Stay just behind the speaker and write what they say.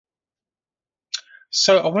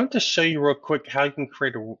So I wanted to show you real quick how you can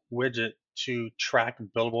create a widget to track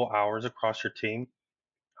billable hours across your team.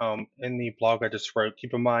 In the blog I just wrote,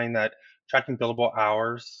 keep in mind that tracking billable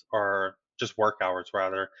hours, or just work hours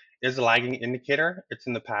rather, is a lagging indicator. It's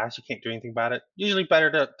in the past. You can't do anything about it. Usually better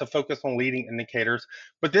to focus on leading indicators,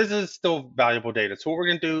 but this is still valuable data. So what we're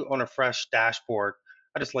going to do on a fresh dashboard,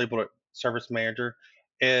 I just labeled it Service Manager,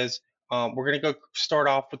 is we're going to go start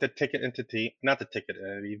off with the ticket entity, not the ticket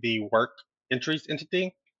entity, the work entries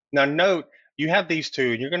entity. Now note, you have these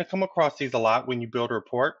two, and you're going to come across these a lot when you build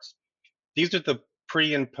reports. These are the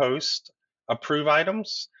pre and post approve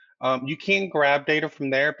items. You can grab data from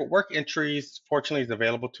there, but work entries, fortunately, is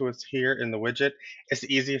available to us here in the widget. It's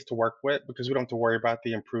the easiest to work with because we don't have to worry about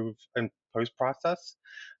the improve and post process.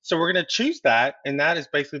 So we're going to choose that, and that is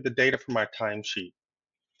basically the data from our timesheet.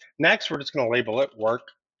 Next, we're just going to label it work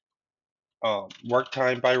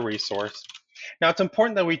time by resource. Now, it's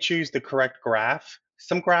important that we choose the correct graph.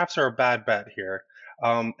 Some graphs are a bad bet here.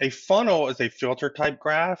 A funnel is a filter type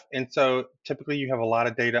graph, and so typically you have a lot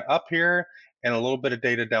of data up here and a little bit of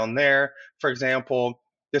data down there. For example,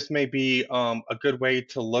 this may be a good way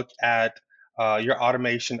to look at your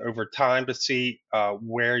automation over time to see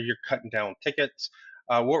where you're cutting down tickets.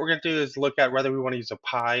 What we're going to do is look at whether we want to use a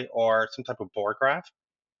pie or some type of bar graph.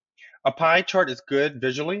 A pie chart is good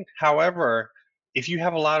visually. However, if you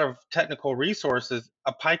have a lot of technical resources,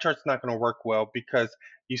 a pie chart's not going to work well because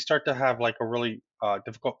you start to have like a really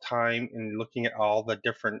difficult time in looking at all the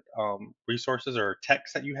different resources or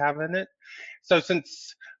text that you have in it. So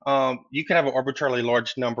since you can have an arbitrarily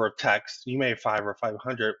large number of texts, you may have 5 or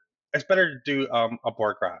 500, it's better to do a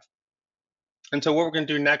bar graph. And so what we're going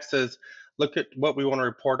to do next is look at what we want to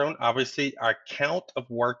report on. Obviously, our count of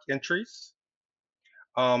work entries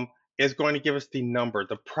um, is going to give us the number.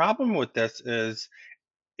 The problem with this is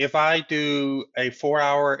if I do a 4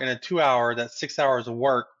 hour and a 2 hour, that's 6 hours of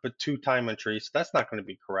work, but two time entries. That's not going to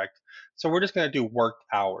be correct. So we're just going to do worked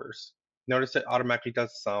hours. Notice it automatically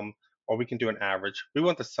does sum, or we can do an average. We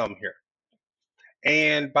want the sum here.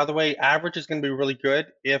 And by the way, average is going to be really good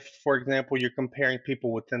if, for example, you're comparing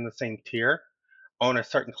people within the same tier on a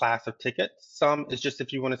certain class of tickets. Sum is just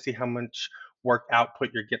if you want to see how much work output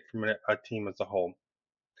you're getting from a team as a whole.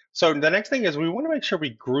 So the next thing is we want to make sure we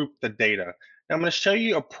group the data. Now I'm going to show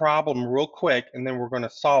you a problem real quick and then we're going to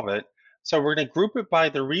solve it. So we're going to group it by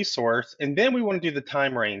the resource and then we want to do the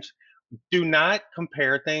time range. Do not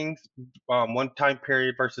compare things one time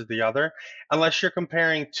period versus the other unless you're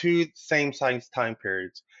comparing two same size time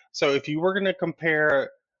periods. So if you were going to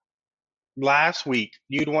compare last week,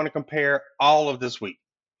 you'd want to compare all of this week.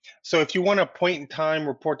 So if you want a point in time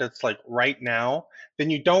report that's like right now, then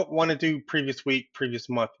you don't want to do previous week, previous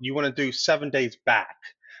month. You want to do 7 days back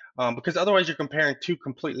because otherwise you're comparing two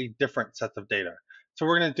completely different sets of data. So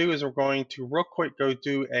what we're going to do is we're going to real quick go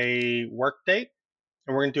do a work date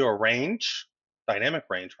and we're going to do a range, dynamic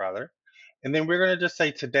range rather. And then we're going to just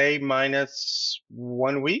say today minus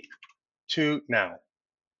 1 week to now.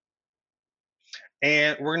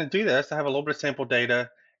 And we're going to do this. I have a little bit of sample data,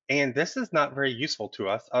 and this is not very useful to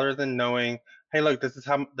us other than knowing, hey, look, this is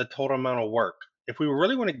how the total amount of work. If we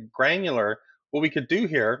really want to get granular, what we could do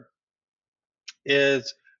here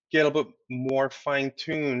is get a little bit more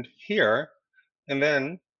fine-tuned here, and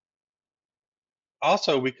then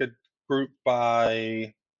also we could group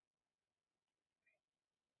by,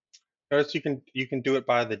 notice you can do it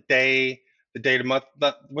by the day, the date of month.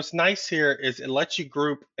 But what's nice here is it lets you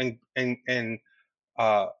group and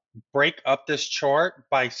uh, break up this chart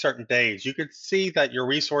by certain days. You could see that your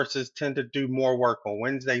resources tend to do more work on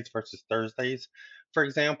Wednesdays versus Thursdays, for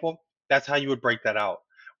example. That's how you would break that out.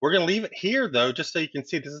 We're going to leave it here, though, just so you can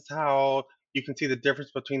see this is how you can see the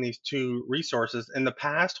difference between these two resources. In the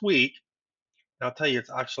past week, and I'll tell you, it's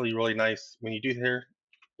actually really nice when you do here,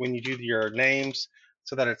 when you do your names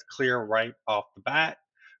so that it's clear right off the bat.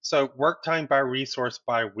 So work time by resource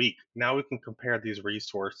by week. Now we can compare these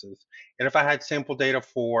resources. And if I had sample data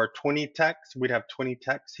for 20 texts, we'd have 20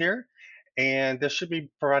 texts here. And this should be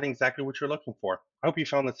providing exactly what you're looking for. I hope you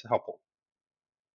found this helpful.